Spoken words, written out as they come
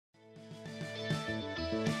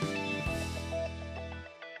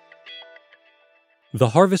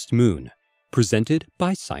The Harvest Moon, presented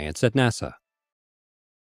by Science at NASA.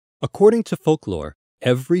 According to folklore,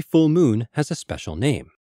 every full moon has a special name.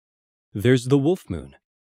 There's the wolf moon,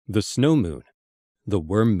 the snow moon, the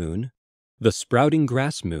worm moon, the sprouting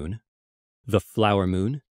grass moon, the flower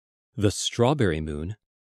moon, the strawberry moon,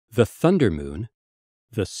 the thunder moon,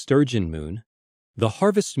 the sturgeon moon, the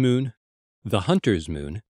harvest moon, the hunter's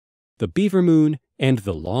moon, the beaver moon, and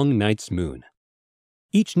the long night's moon.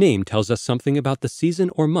 Each name tells us something about the season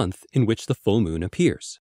or month in which the full moon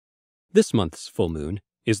appears. This month's full moon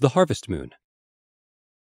is the harvest moon.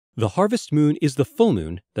 The harvest moon is the full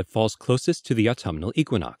moon that falls closest to the autumnal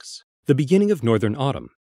equinox, the beginning of northern autumn.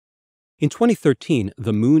 In 2013,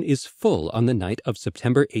 the moon is full on the night of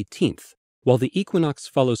September 18th, while the equinox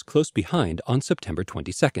follows close behind on September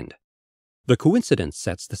 22nd. The coincidence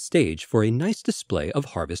sets the stage for a nice display of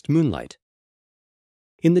harvest moonlight.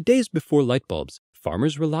 In the days before light bulbs,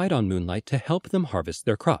 farmers relied on moonlight to help them harvest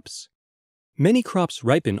their crops. Many crops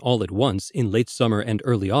ripen all at once in late summer and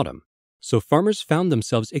early autumn, so farmers found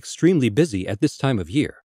themselves extremely busy at this time of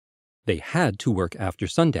year. They had to work after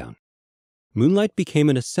sundown. Moonlight became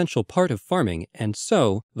an essential part of farming, and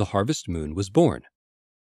so the harvest moon was born.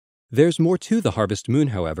 There's more to the harvest moon,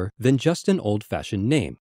 however, than just an old-fashioned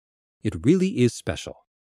name. It really is special.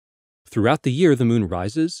 Throughout the year, the moon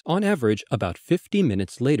rises, on average, about 50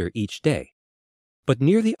 minutes later each day. But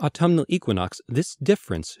near the autumnal equinox, this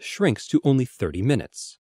difference shrinks to only 30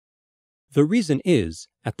 minutes. The reason is,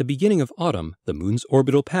 at the beginning of autumn, the moon's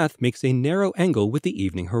orbital path makes a narrow angle with the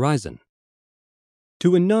evening horizon.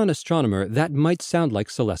 To a non-astronomer, that might sound like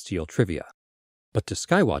celestial trivia. But to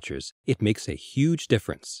skywatchers, it makes a huge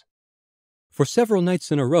difference. For several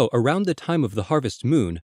nights in a row around the time of the harvest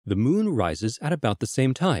moon, the moon rises at about the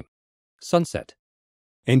same time, sunset.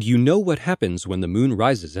 And you know what happens when the moon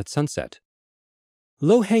rises at sunset.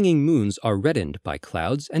 Low-hanging moons are reddened by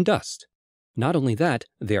clouds and dust. Not only that,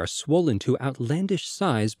 they are swollen to outlandish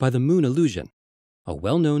size by the moon illusion, a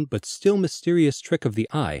well-known but still mysterious trick of the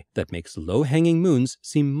eye that makes low-hanging moons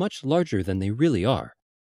seem much larger than they really are.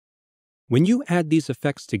 When you add these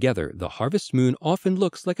effects together, the harvest moon often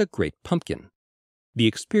looks like a great pumpkin. The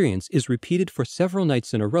experience is repeated for several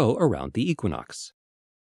nights in a row around the equinox.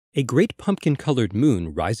 A great pumpkin-colored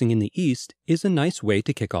moon rising in the east is a nice way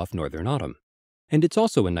to kick off northern autumn. And it's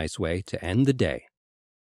also a nice way to end the day.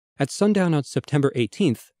 At sundown on September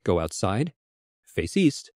 18th, go outside, face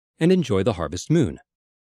east, and enjoy the harvest moon.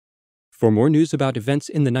 For more news about events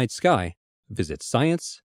in the night sky, visit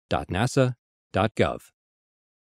science.nasa.gov.